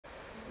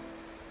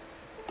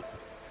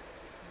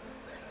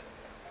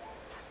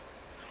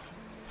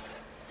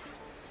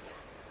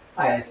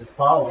Hi, this is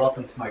Paul.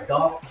 Welcome to my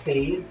golf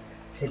cave.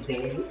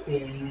 Today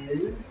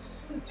is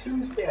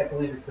Tuesday, I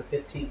believe it's the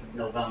 15th of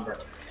November.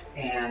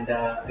 And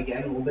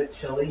again, a little bit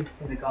chilly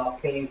in the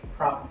golf cave,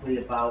 probably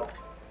about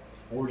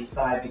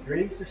 45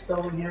 degrees or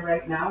so in here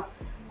right now.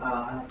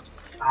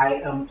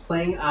 I am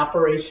playing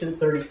Operation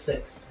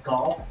 36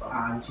 Golf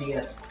on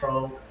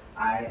GSPro.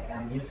 I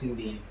am using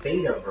the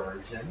beta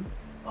version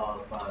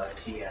of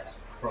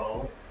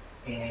GSPro.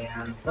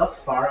 And thus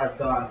far, I've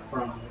gone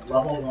from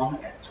level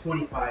 1 at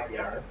 25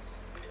 yards,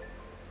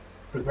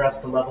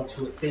 progressed to level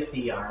 2 at 50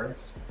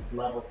 yards,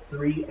 level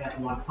 3 at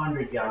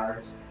 100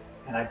 yards,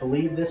 and I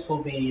believe this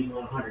will be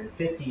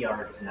 150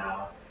 yards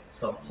now.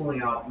 So I'm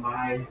pulling out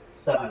my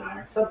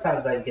 7-iron.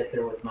 Sometimes I get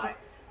there with my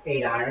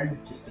 8-iron,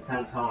 just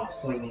depends how I'm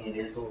swinging. It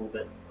is a little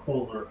bit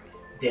cooler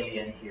day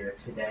in here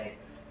today.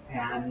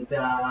 And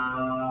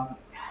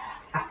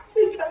I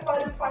think I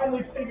might have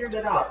finally figured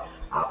it out.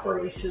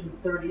 Operation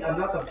 30, I'm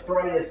not the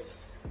brightest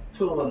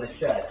tool in the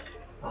shed.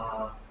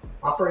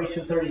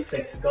 Operation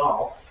 36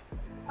 Golf,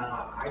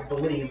 I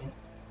believe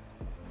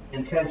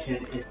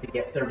intention is to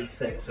get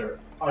 36 or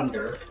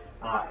under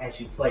as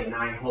you play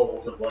 9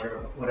 holes of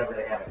whatever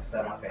they have it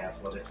set up as,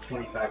 whether it's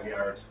 25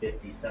 yards,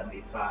 50,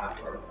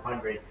 75, or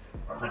 100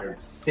 or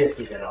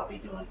 150 that I'll be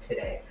doing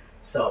today.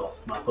 So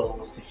my goal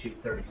is to shoot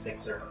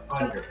 36 or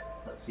under.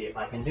 Let's see if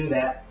I can do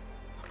that.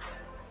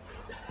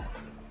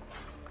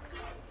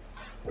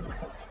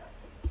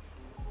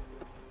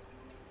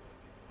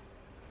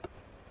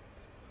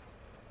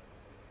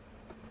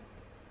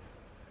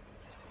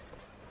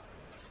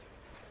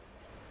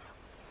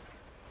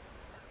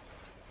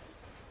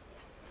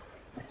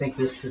 I think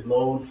this should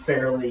load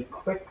fairly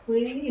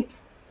quickly,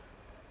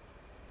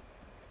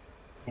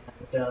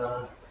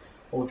 and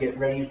we'll get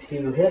ready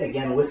to hit.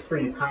 Again,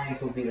 Whispering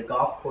Pines will be the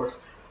golf course.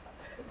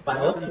 By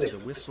the look of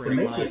it, there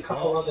may be a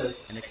couple other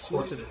an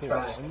exclusive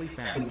course only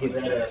found on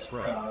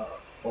GSPro.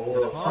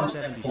 The Par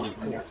 72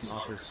 course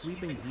offers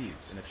sweeping views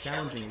and a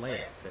challenging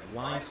layout that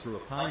winds through a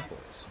pine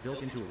forest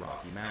built into a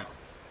rocky mountain.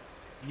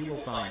 You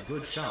will find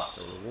good shots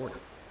are rewarded.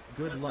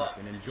 Good luck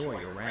and enjoy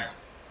your round.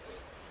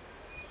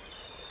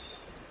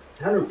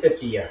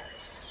 150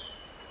 yards.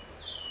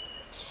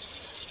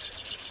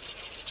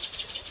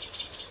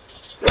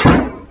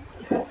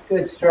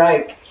 Good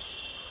strike.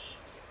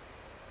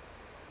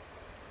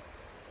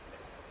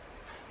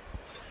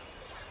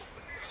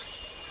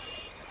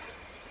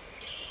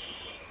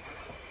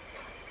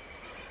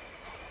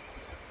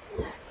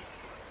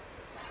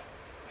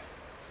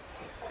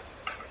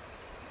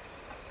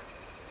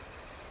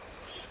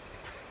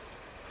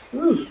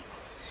 Ooh.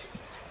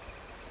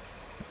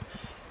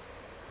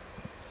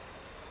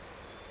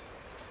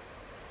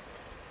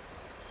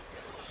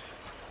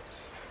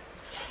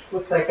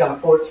 Looks like I'm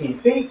 14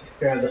 feet.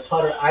 Grab the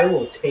putter. I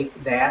will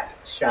take that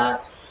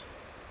shot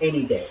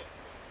any day.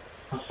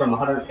 From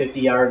 150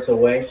 yards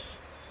away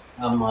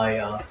on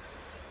my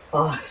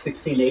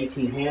 16 to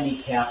 18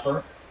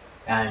 handicapper,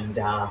 and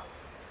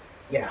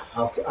yeah,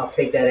 I'll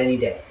take that any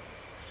day.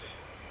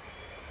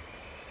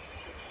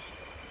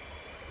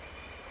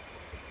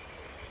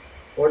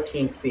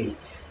 "14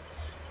 feet,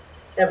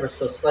 ever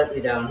so slightly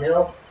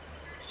downhill.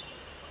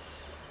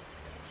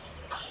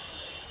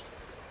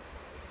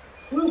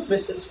 Ooh,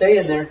 missed it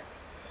staying there.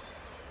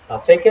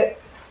 I'll take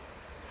it.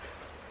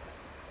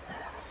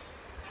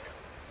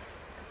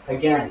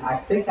 Again, I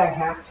think I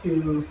have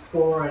to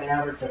score an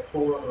average of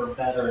 4 or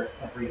better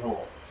every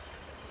hole.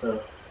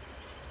 So,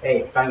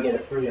 hey, if I can get a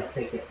 3, I'll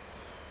take it.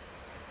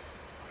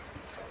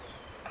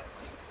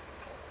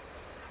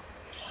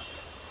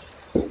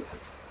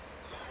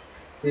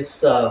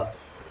 This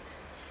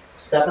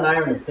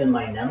 7-iron has been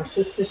my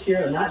nemesis this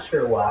year. I'm not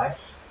sure why.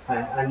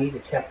 I need to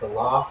check the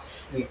loft,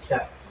 need to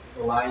check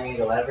the line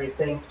angle,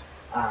 everything.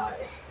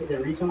 The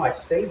reason why I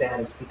say that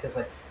is because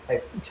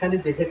I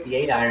tended to hit the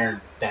 8-iron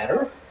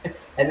better, and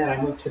then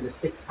I moved to the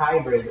 6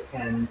 hybrid,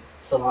 and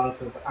so long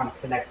as I'm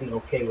connecting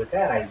okay with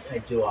that, I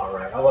do all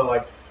right. Although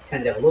I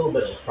tend to have a little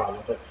bit of a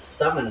problem, but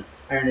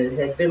 7-iron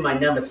had been my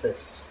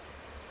nemesis.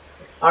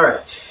 All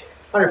right,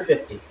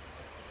 150.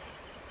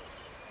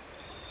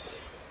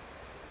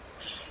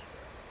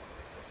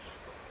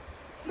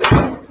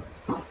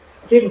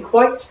 Didn't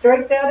quite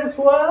strike that as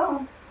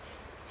well.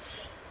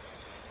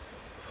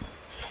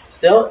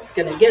 Still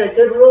gonna get a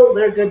good roll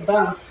there, good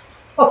bounce.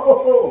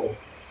 Oh,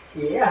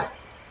 yeah.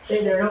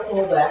 Stay there, don't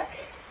roll back.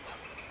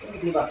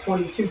 It'll be about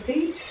 22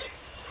 feet.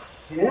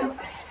 Yeah.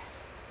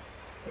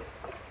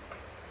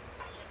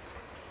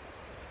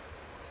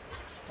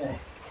 Okay.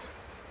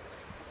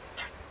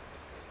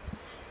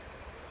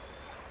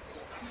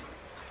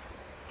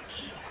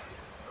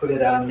 Put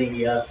it on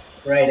the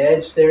right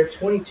edge there,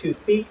 22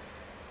 feet.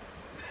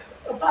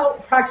 About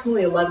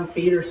approximately 11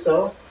 feet or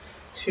so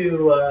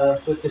to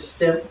with the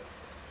stem,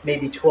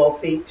 maybe 12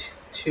 feet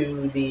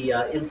to the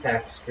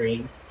impact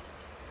screen.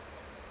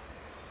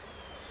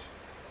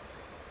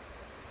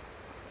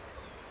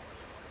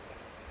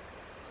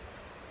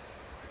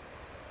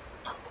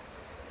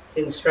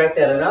 Didn't strike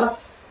that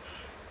enough?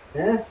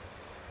 Yeah?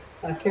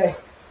 Okay.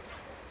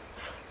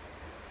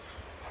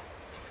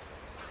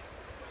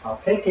 I'll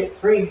take it.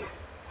 3.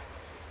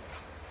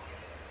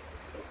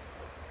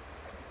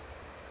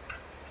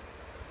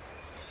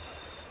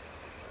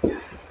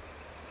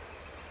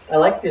 I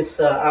like this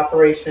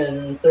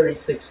Operation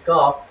 36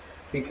 golf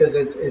because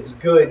it's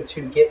good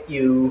to get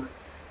you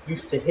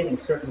used to hitting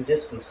certain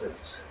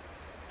distances.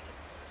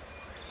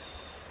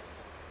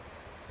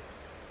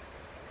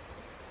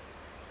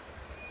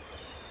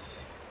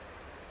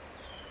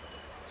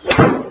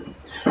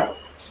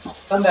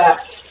 Come back.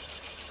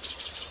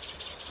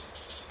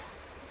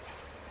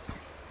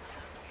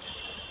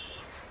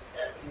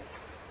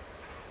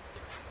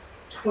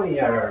 "20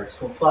 yards.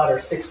 We'll plot our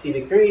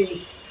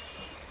 60-degree.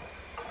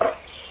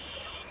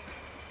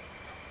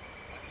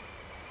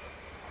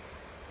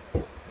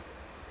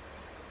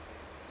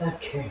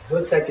 Okay,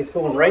 looks like it's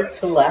going right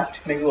to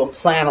left. Maybe we'll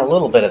plan a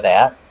little bit of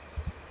that.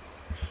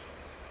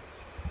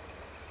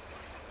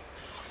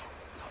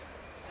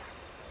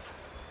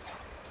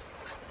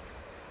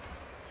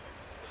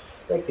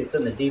 Looks like it's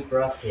in the deep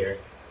rough here.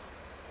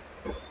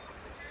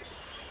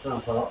 Come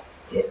on, Paul.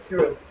 Hit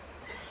through.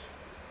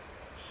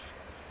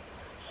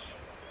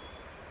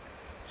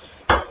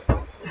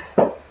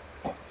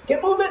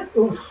 Get moving.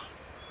 Oof.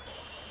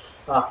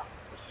 Ah.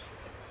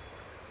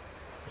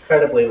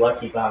 Incredibly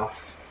lucky bounce.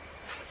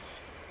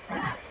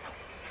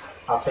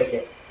 I'll take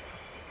it.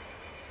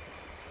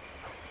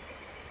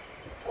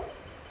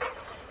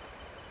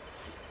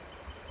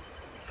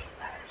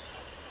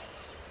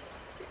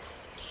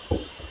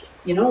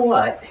 You know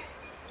what?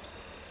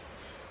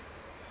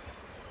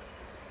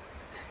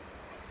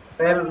 If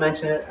I haven't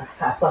mentioned it,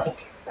 I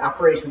like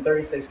Operation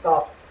 36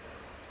 golf.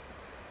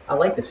 I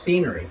like the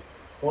scenery.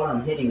 What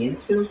I'm hitting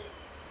into.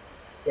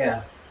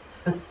 Yeah.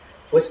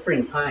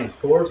 Whispering Pines,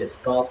 gorgeous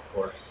golf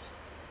course.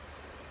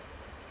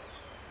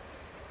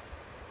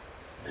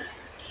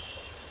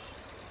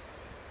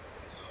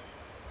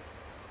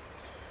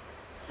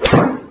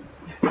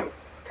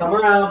 Come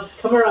around,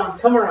 come around,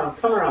 come around,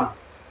 come around.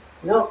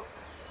 No.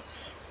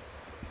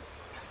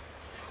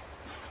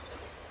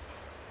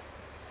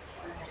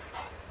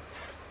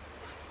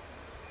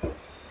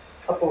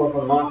 Couple of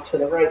them off to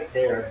the right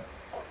there.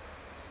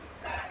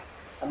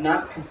 I'm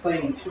not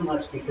complaining too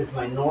much because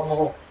my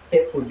normal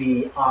hit would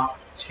be off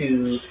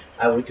to,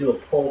 I would do a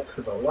pull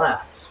to the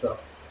left. So,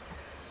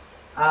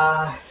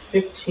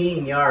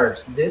 15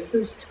 yards. This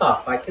is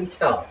tough, I can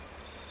tell.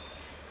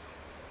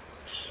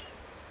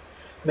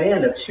 May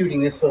end up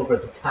shooting this over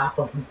the top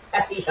of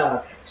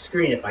my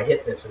screen if I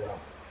hit this wrong.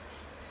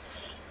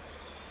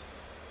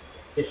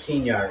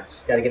 15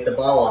 yards. Got to get the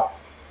ball up.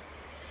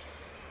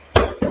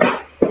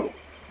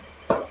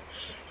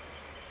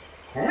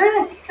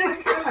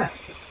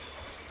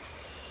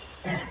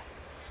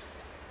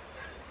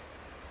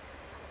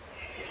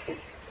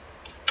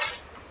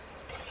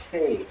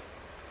 Okay.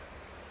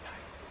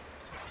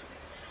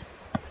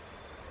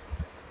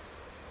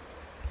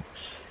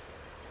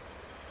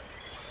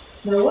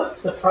 Now what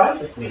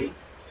surprises me,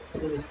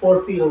 this is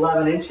 4 feet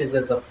 11 inches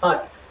as a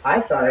putt. I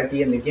thought I'd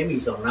be in the gimme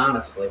zone,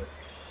 honestly.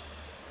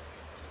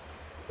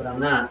 But I'm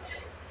not.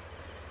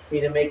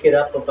 Need to make it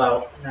up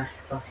about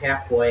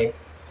halfway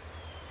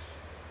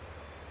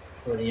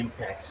for the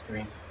impact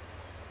screen.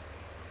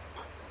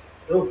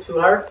 Oh, too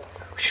hard?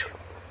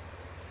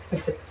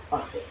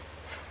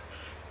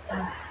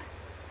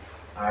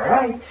 All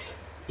right,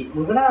 keep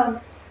moving on.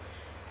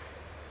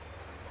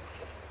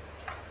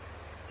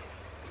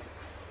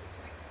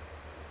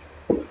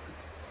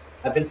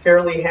 I've been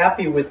fairly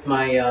happy with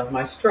my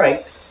my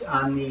strikes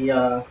on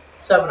the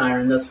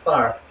 7-iron thus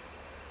far.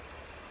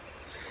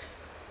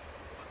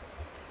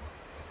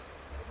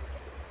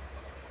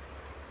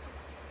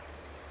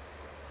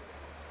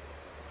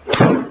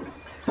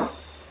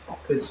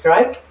 Good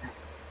strike.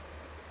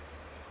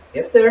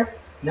 Get there.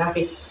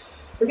 Nice.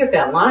 Look at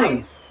that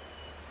line.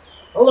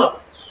 Hold up.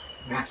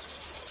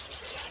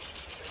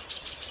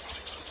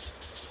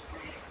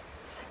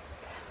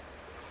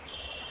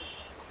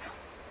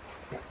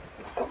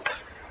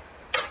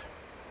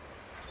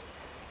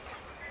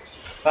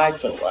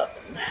 5 to 11.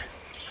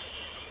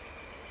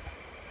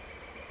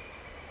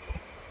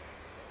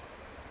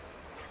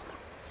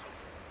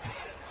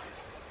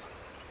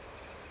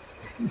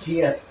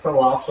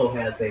 GSPro also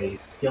has a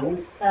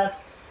skills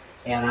test,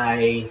 and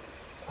I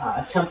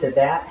attempted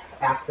that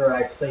after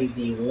I played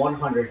the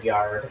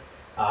 100-yard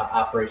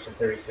Operation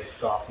 36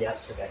 golf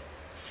yesterday.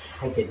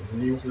 I did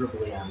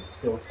miserably on the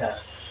skill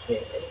test.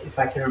 If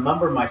I can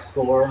remember my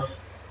score,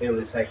 it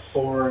was like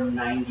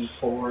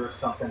 494 or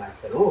something. I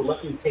said, oh,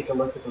 let me take a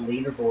look at the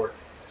leaderboard,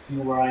 see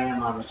where I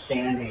am on the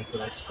standings.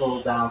 And I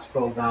scrolled down,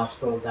 scrolled down,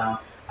 scrolled down.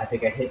 I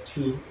think I hit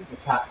the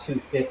top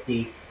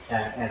 250,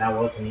 and I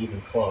wasn't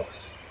even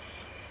close.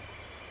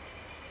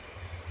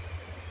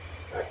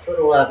 5 foot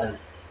 11.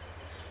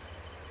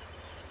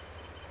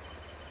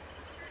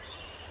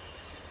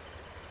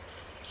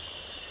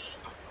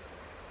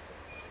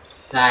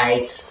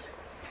 Nice.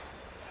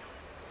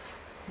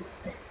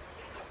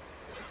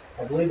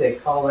 I believe they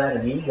call that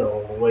an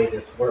eagle, the way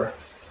this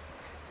works.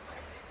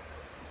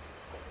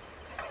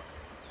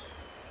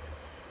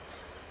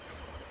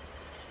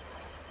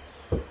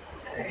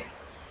 Okay.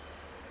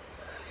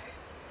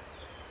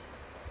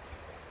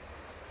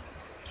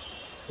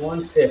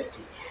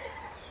 150.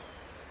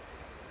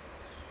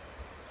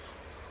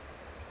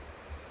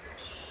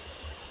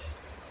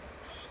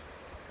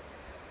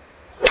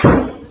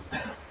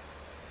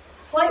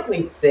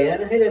 Slightly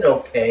thin. I hit it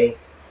okay.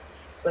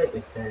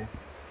 Slightly thin.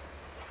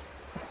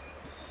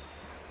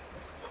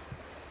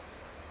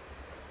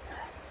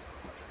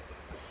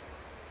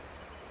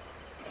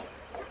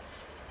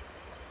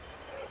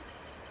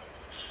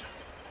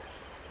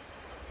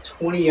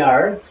 "20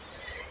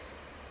 yards.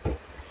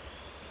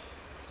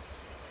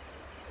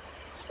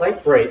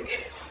 Slight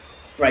break.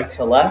 Right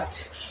to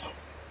left.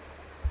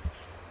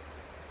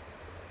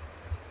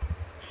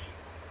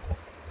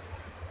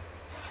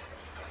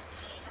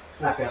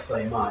 Not going to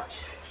play much.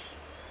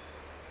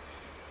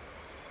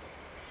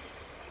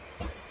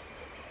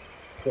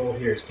 Goal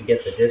here is to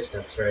get the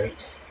distance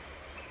right.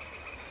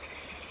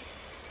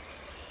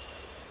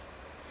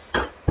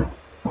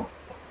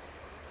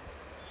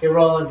 You're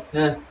rolling.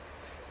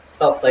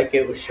 Felt like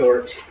it was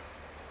short.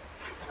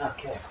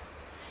 Okay.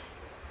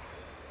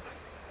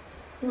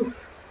 Whew.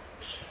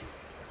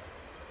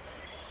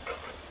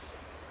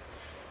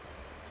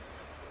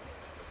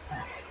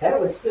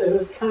 It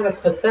was kind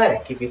of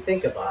pathetic if you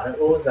think about it.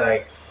 What was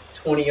I,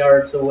 20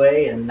 yards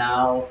away, and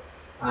now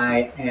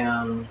I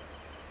am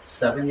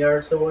 7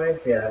 yards away?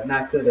 Yeah,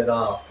 not good at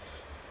all.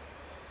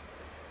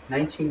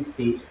 19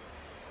 feet.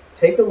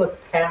 Take a look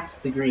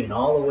past the green,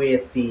 all the way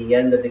at the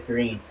end of the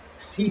green.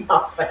 See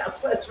how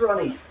fast that's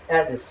running.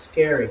 That is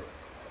scary.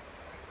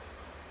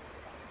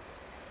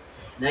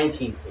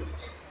 19 feet.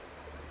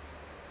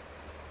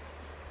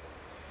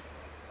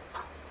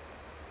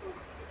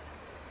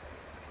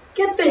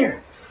 Get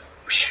there!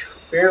 Whew,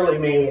 barely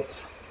made it.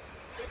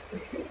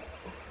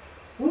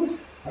 Whew,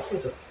 that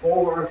was a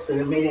 4, so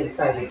it made it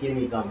inside the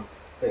gimme zone.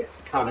 But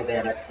counted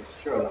that extra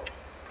stroke.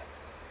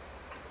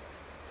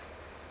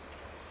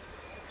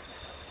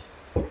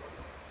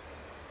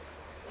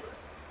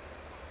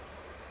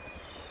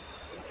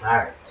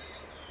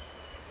 Alright.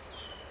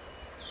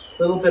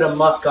 A little bit of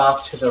muck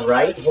off to the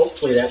right.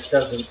 Hopefully that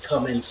doesn't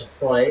come into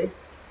play.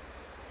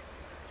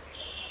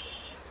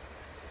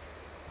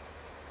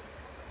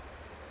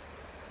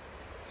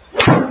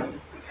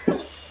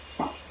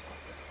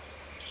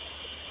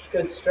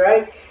 Good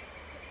strike.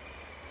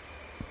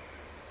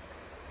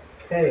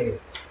 Okay.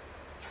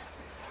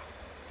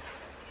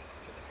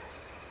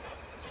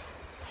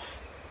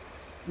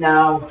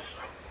 Now,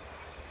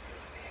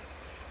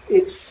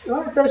 it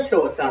does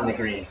show it's on the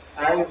green.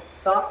 I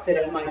thought that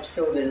it might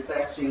show that it's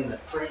actually in the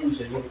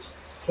fringe, in which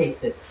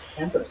case it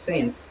ends up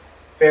saying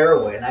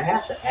fairway, and I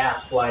have to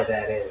ask why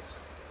that is.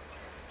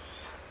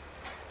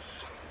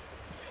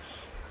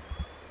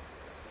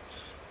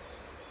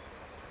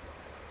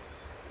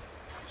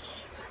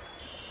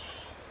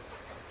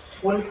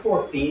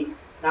 "24 feet,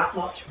 not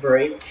much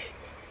break.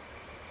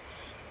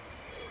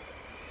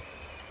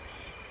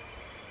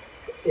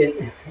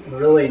 It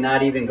really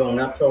not even going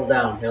uphill,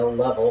 downhill,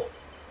 level.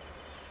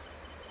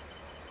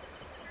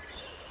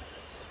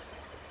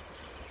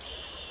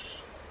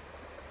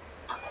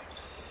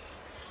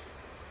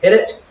 Hit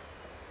it.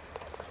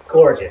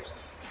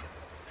 Gorgeous.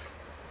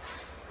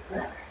 All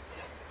right.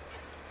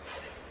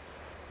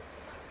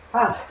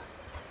 Ah.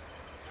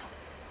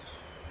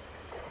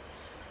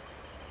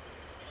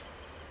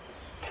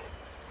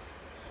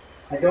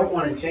 I don't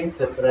want to jinx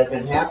it, but I've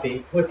been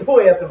happy with the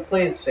way I've been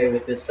playing today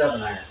with this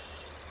 7-iron.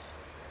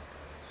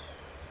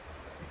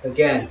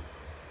 Again,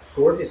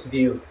 gorgeous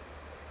view.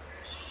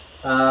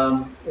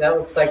 That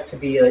looks like to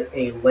be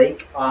a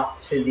lake off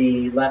to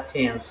the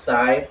left-hand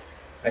side.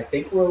 I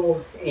think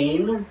we'll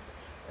aim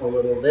a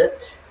little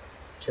bit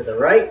to the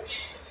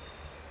right.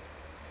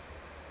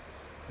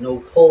 No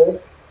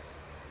pull.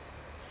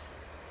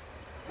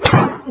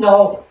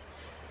 No.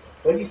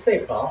 What do you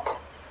say, Paul?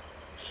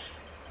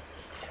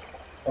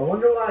 I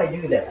wonder why I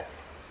do that.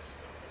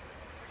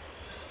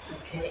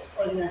 Okay,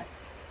 I'm gonna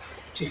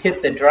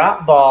hit the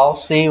drop ball,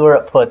 see where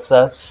it puts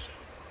us.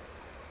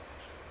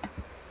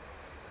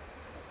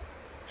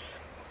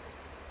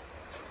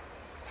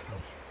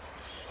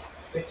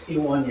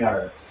 "61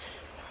 yards.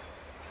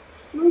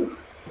 Whew.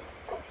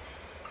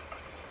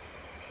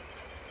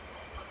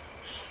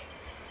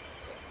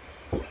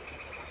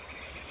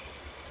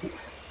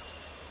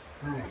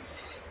 All right.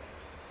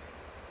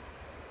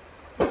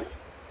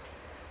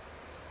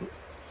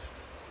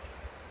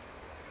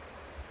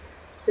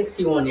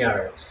 "61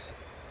 yards.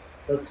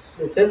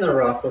 It's in the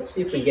rough. Let's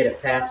see if we can get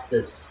it past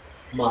this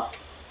muck.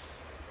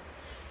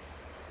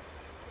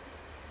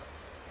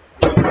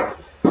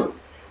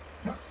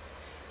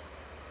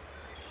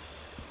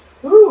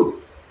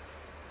 Woo!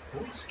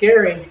 That's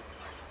scary.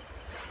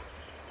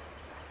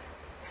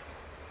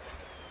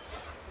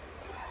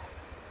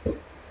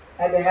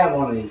 Had to have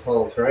one of these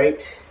holes,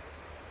 right?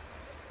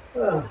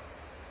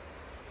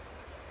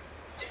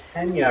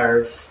 10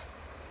 yards.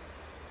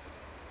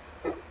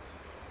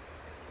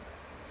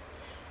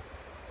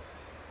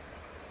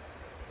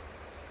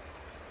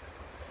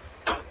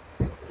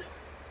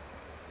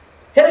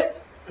 Hit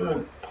it!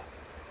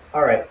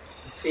 All right,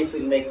 let's see if we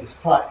can make this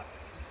putt.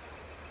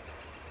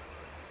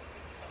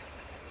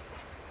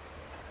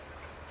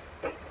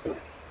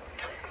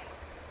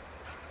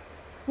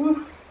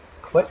 Whew,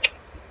 quick.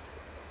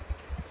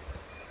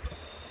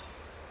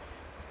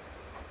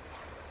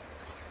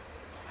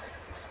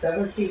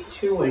 $7 feet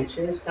 2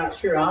 inches. Not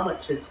sure how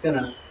much it's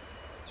gonna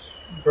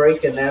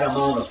break in that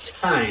amount of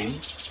time.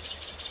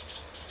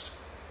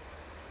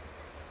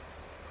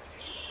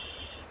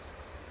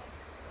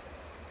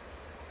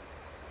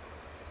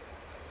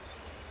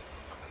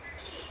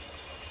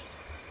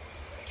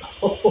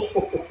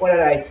 What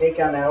did I take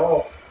on that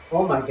hole?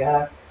 Oh my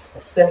God,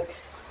 a 6.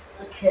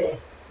 Okay.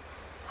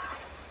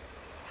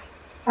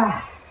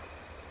 Ah.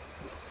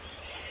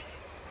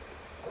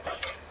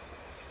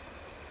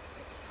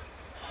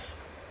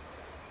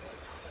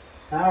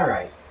 All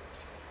right.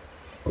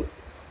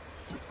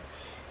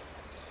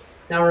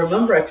 Now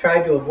remember, I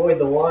tried to avoid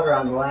the water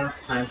on the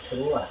last time to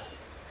the left.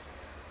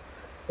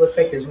 Looks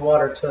like there's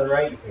water to the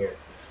right here.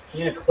 I'm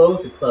going to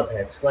close the club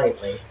head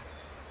slightly.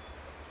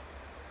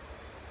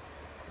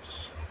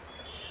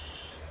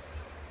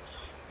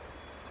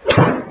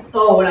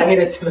 Oh, when I hit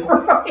it to the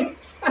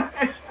right.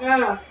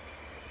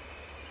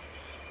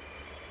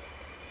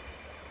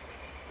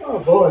 Oh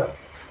boy.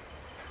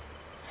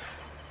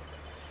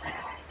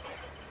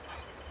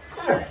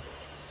 All right.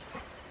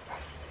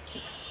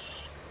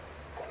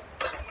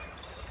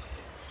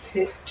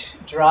 Hit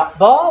drop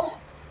ball.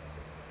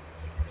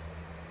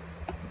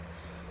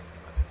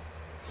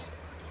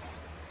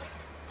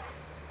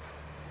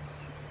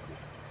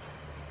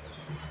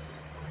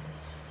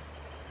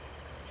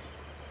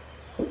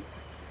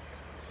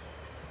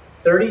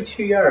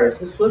 .32 yards.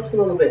 This looks a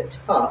little bit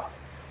tough,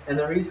 and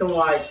the reason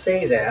why I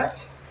say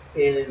that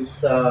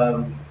is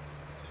all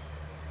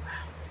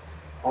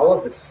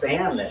of the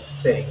sand that's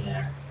sitting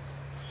there.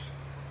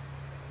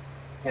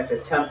 You have to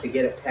attempt to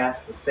get it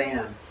past the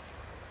sand.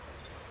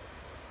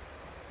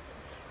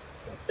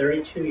 So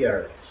 32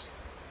 yards.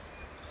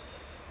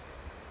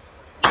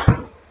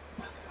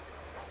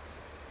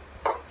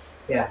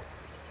 Yeah.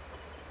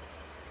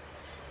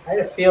 I had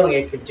a feeling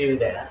it could do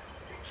that.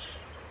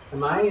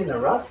 Am I in the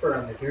rough or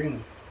on the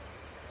green?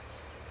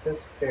 It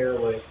says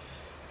fairway.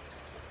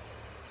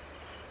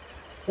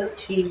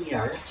 13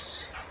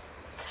 yards.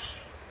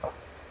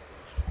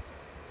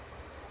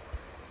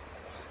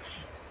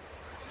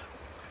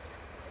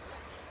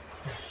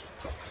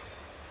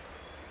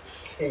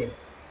 Okay.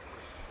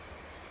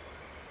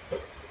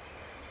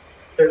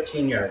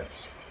 13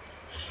 yards.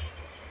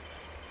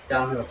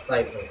 Downhill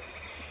slightly.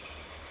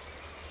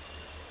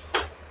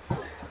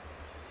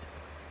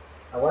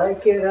 I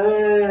like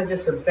it.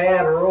 Just a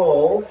bad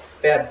roll.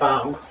 Bad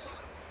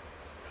bounce.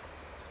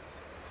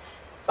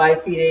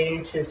 5 feet 8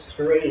 inches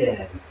straight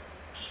in.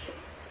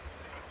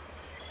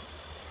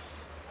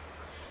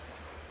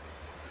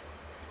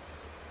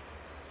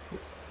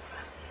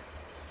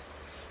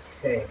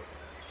 Okay.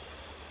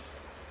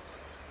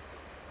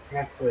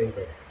 Halfway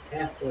there.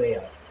 Halfway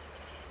up.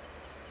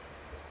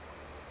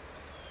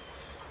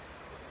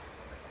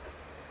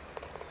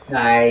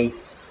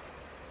 Nice.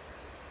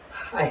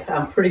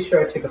 I'm pretty sure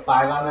I took a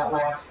 5 on that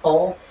last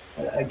hole,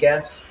 I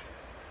guess.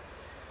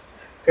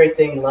 Great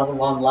thing,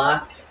 level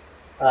unlocked.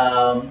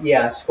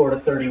 Yeah, I scored a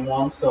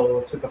 31,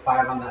 so took a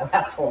 5 on that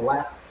last hole.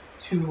 Last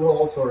 2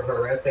 holes were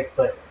horrific,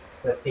 but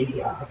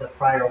the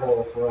prior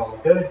holes were all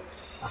good.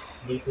 I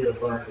need to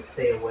learn to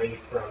stay away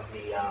from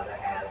the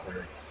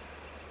hazards.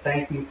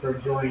 Thank you for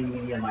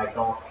joining me in my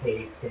golf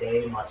cave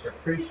today. Much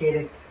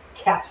appreciated.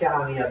 Catch you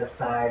on the other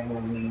side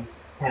when we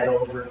head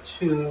over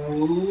to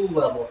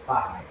level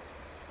 5.